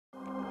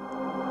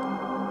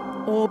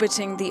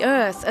Orbiting the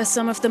Earth are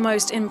some of the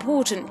most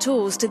important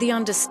tools to the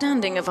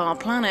understanding of our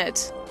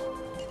planet.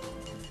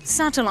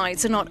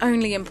 Satellites are not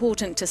only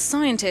important to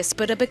scientists,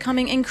 but are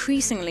becoming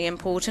increasingly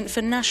important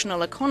for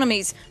national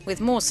economies with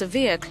more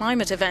severe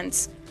climate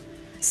events.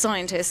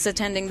 Scientists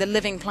attending the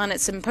Living Planet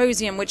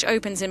Symposium, which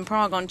opens in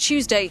Prague on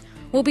Tuesday,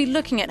 will be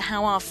looking at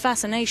how our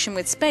fascination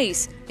with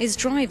space is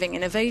driving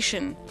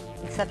innovation.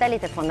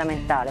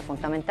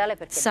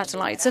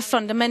 Satellites are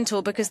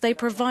fundamental because they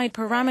provide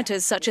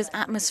parameters such as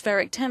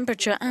atmospheric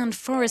temperature and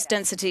forest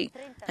density,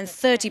 and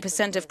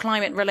 30% of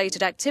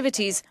climate-related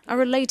activities are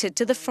related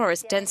to the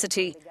forest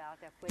density.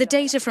 The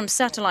data from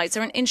satellites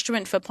are an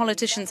instrument for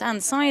politicians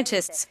and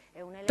scientists,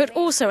 but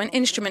also an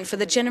instrument for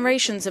the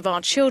generations of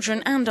our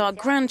children and our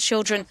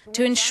grandchildren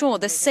to ensure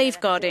the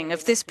safeguarding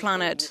of this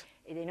planet.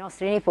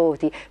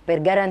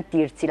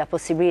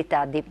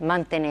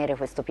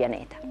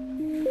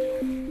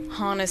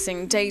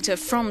 Harnessing data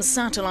from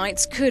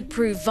satellites could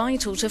prove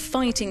vital to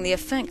fighting the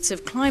effects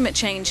of climate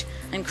change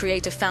and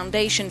create a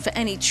foundation for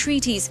any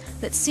treaties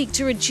that seek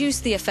to reduce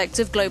the effects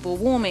of global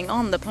warming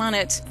on the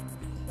planet.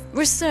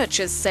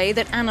 Researchers say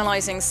that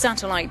analysing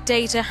satellite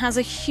data has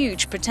a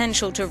huge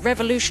potential to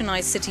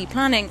revolutionise city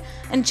planning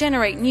and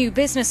generate new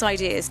business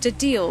ideas to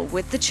deal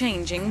with the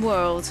changing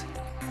world.